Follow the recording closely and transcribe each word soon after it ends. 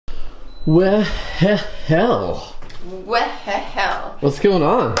Well, hell. Well, What's going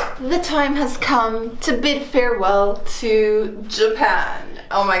on? the time has come to bid farewell to Japan.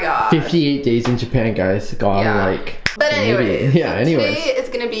 Oh my god. 58 days in Japan, guys. Gone like. But anyways, anyways. Today is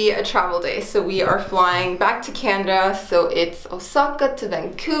gonna be a travel day. So we are flying back to Canada. So it's Osaka to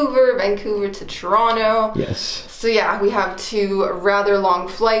Vancouver, Vancouver to Toronto. Yes. So yeah, we have two rather long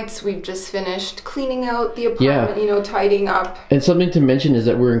flights. We've just finished cleaning out the apartment, you know, tidying up. And something to mention is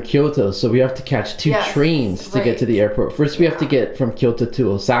that we're in Kyoto, so we have to catch two trains to get to the airport. First, we have to get from Kyoto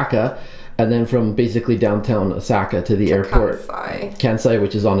to Osaka, and then from basically downtown Osaka to the airport. Kansai,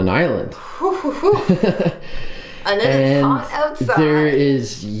 which is on an island. And then it's hot outside. There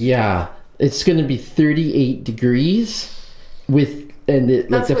is, it's going to be 38 degrees with. And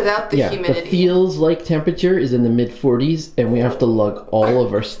that's without the humidity. The feels like temperature is in the mid 40s, and we have to lug all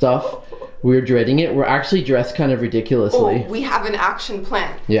of our stuff. We're dreading it. We're actually dressed kind of ridiculously. Oh, we have an action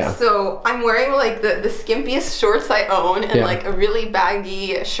plan. Yeah. So I'm wearing like the skimpiest shorts I own and like a really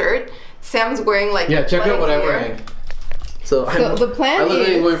baggy shirt. Sam's wearing like check out what I'm wearing. So the plan I'm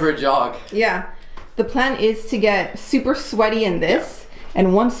literally going for a jog. Yeah. The plan is to get super sweaty in this.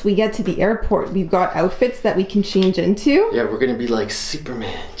 And once we get to the airport, we've got outfits that we can change into. Yeah, we're gonna be like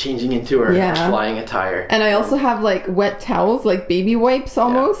Superman, changing into our flying attire. And I also have like wet towels, like baby wipes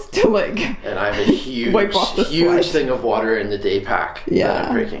almost, to like and I have a huge, wipe off the huge thing of water in the day pack that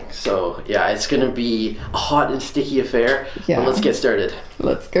I'm breaking. So yeah, it's gonna be a hot and sticky affair. Yeah. But let's get started.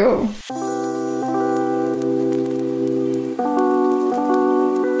 Let's go.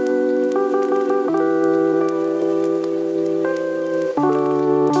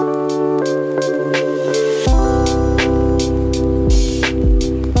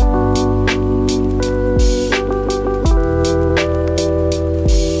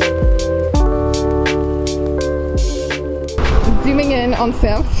 On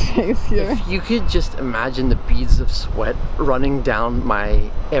Sam's face here. If you could just imagine the beads of sweat running down my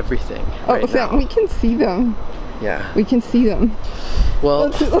everything. Oh, Sam, we can see them. Yeah. We can see them. Well,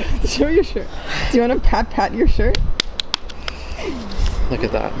 let's show your shirt. Do you want to pat your shirt? Look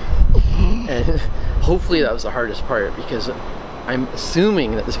at that. And hopefully that was the hardest part, because I'm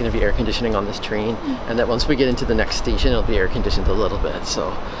assuming that there's going to be air conditioning on this train, and that once we get into the next station, it'll be air conditioned a little bit. So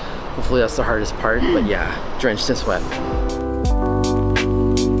hopefully that's the hardest part. But yeah, drenched in sweat.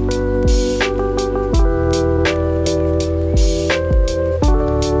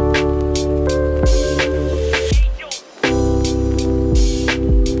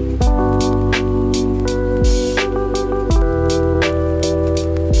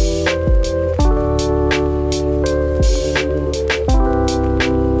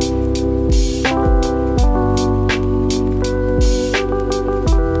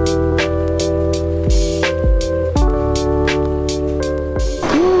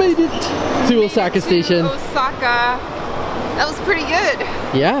 Osaka station. Osaka. That was pretty good.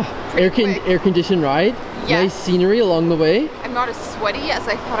 Yeah. Air conditioned ride. Yes. Nice scenery along the way. I'm not as sweaty as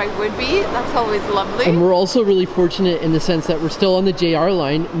I thought I would be. That's always lovely. And we're also really fortunate in the sense that we're still on the JR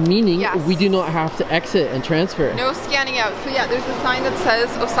line, meaning we do not have to exit and transfer. No scanning out. So yeah, there's a sign that says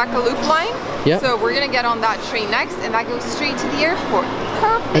Osaka Loop Line. Yeah. So we're gonna get on that train next, and that goes straight to the airport.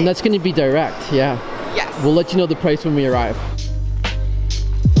 Perfect. And that's gonna be direct. Yeah. Yes. We'll let you know the price when we arrive.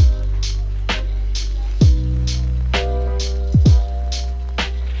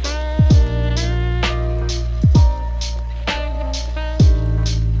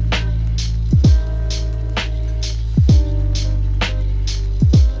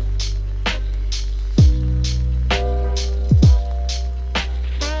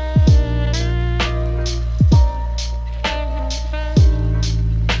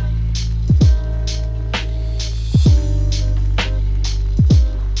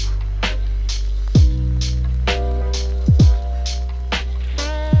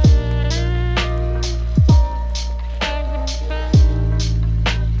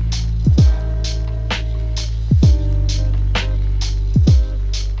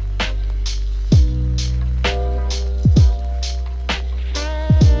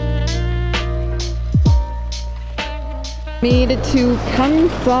 Made it to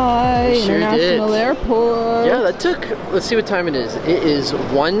Kansai International Airport. Yeah, that took, let's see what time it is. It is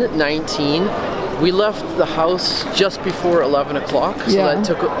 1:19. We left the house just before 11 o'clock, so that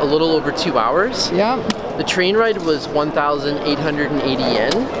took a little over 2 hours. Yeah. The train ride was 1,880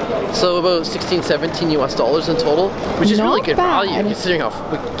 yen, so about 16, 17 US dollars in total, which is really good value considering how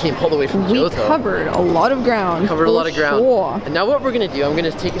we came all the way from Kyoto. We covered a lot of ground. Covered a lot of ground. And now what we're gonna do, I'm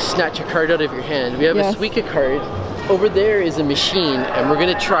gonna snatch a card out of your hand. We have a Suica card. Over there is a machine, and we're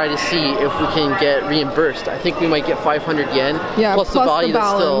gonna try to see if we can get reimbursed. I think we might get 500 yen, plus the value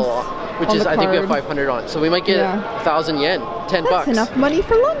that's still which on is, the I think we have card. 500 on. So we might get Yeah. 1,000 yen, 10 That's bucks. enough money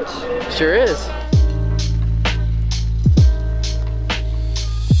for lunch. Sure is.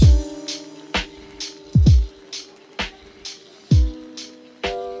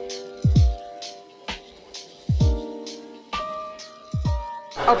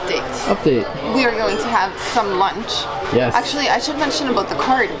 Update. We are going to have some lunch. Yes. Actually, I should mention about the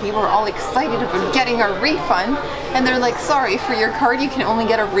card. We were all excited about getting a refund, and they're like, sorry, for your card you can only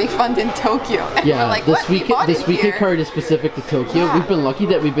get a refund in Tokyo. And Yeah, we're like, this what? We week bought this it weekend here. card is specific to Tokyo. Yeah. We've been lucky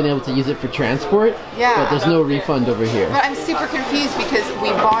that we've been able to use it for transport. Yeah. But there's no refund over here. But I'm super confused because we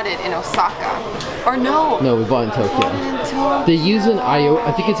bought it in Osaka. Or no. No, we bought in Bought it Tokyo. in Tokyo. They use an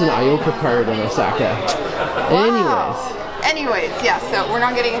I think it's an Ioka card in Osaka. Anyways, yeah, so we're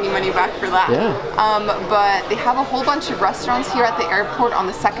not getting any money back for that. Yeah. But they have a whole bunch of restaurants here at the airport on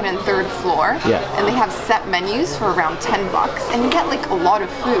the 2nd and 3rd floor. Yeah. And they have set menus for around 10 bucks, and you get like a lot of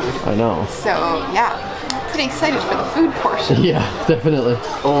food. I know. So yeah, pretty excited for the food portion. Yeah, definitely.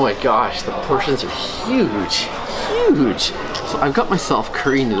 Oh my gosh, the portions are huge. Huge. So I've got myself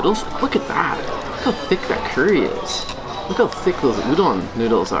curry noodles. Look at that. Look how thick that curry is. Look how thick those udon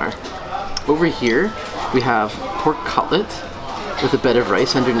noodles are. Over here, we have pork cutlet with a bed of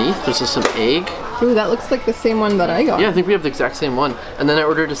rice underneath. There's just some egg. Ooh, that looks like the same one that I got. Yeah, I think we have the exact same one. And then I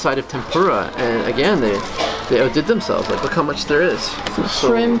ordered a side of tempura, and again, they outdid themselves. Like, look how much there is. Some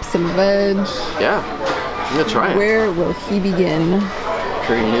shrimp, some veg. Yeah, I'm gonna try it. Where will he begin?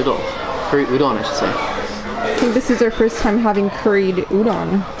 Curry noodle. Curry udon, I should say. I think this is our first time having curried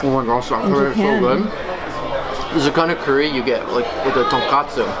udon. Oh my gosh, that curry is so Japan. good. There's a kind of curry you get like with the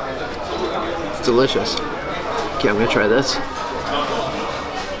tonkatsu. It's delicious. Okay, I'm gonna try this.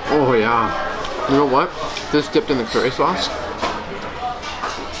 Oh yeah. You know what? This dipped in the curry sauce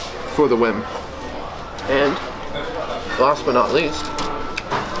for the win. And last but not least,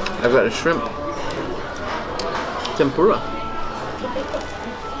 I've got a shrimp tempura.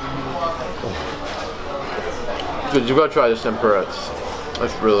 So you gotta try this tempura.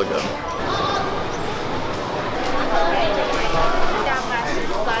 It's really good.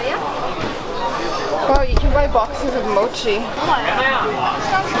 Wow, you can buy boxes of mochi.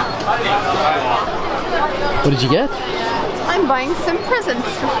 What did you get? I'm buying some presents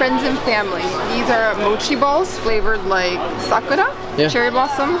for friends and family. These are mochi balls flavored like sakura, Yeah. cherry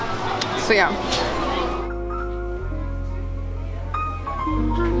blossom. So yeah.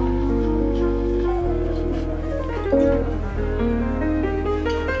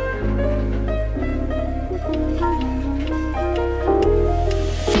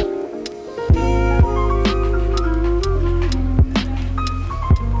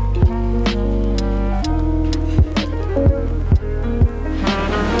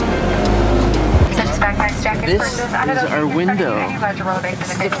 This is our window.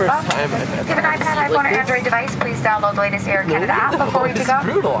 This is the first time I've ever If an iPad, iPhone, or Android device, please download the latest Air Canada app before we This pick is up.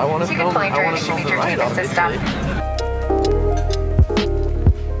 brutal. I want So to you can film. fully enjoy I your want to film the distributed ride, treatment system. obviously.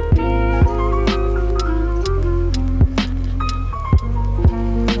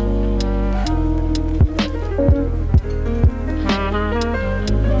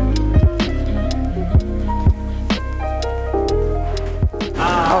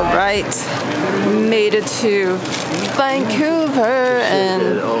 All right, made it to Vancouver,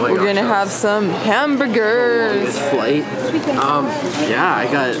 and Oh my we're gosh, gonna have some hamburgers. This flight. Yeah, I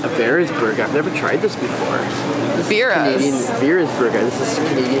got a Verisburger. I've never tried this before. Canadian Beers. Verisburger. This is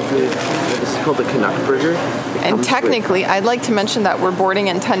Canadian food. This is called the Canuck Burger. It And comes technically, I'd like to mention that we're boarding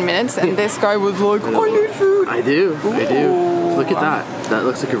in 10 minutes, and this guy was like, I need food. with, I do. Look at that. That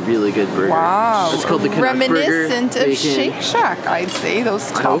looks like a really good burger. Wow. It's called the Canuck Burger. Reminiscent of Bacon. Shake Shack, I'd say,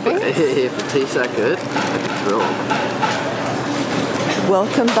 those I hope toppings. if it tastes that good, I'd be thrilled.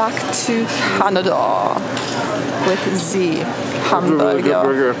 Welcome back to Canada with Z Really good hamburger.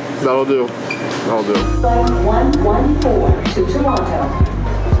 burger. That'll do. That'll do. Flight 114 to Toronto.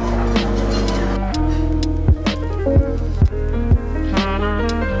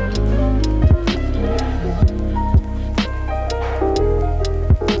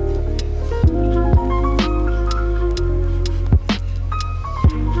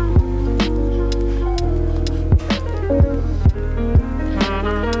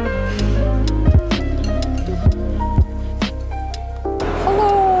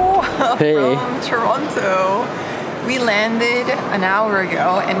 Hello Hey. from Toronto. We landed an hour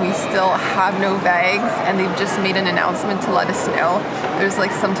ago and we still have no bags, and they've just made an announcement to let us know there's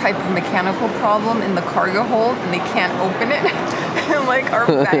like some type of mechanical problem in the cargo hold and they can't open it. And like our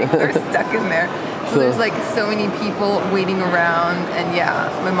bags are stuck in there. So there's like so many people waiting around, and yeah,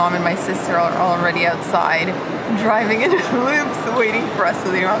 my mom and my sister are already outside driving in loops waiting for us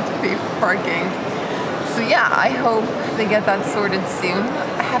so they don't have to pay for parking. So yeah, I hope they get that sorted soon.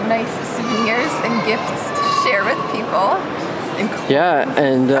 I have nice souvenirs and gifts to share with people. Yeah,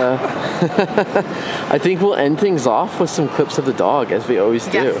 and I think we'll end things off with some clips of the dog, as we always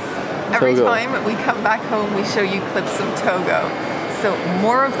do. Yes. Every time we come back home, we show you clips of Togo. So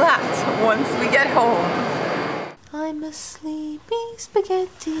more of that once we get home. I'm a sleeping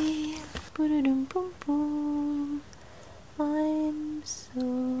spaghetti. Boom, boom, boom. I'm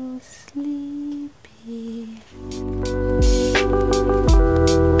so sleepy.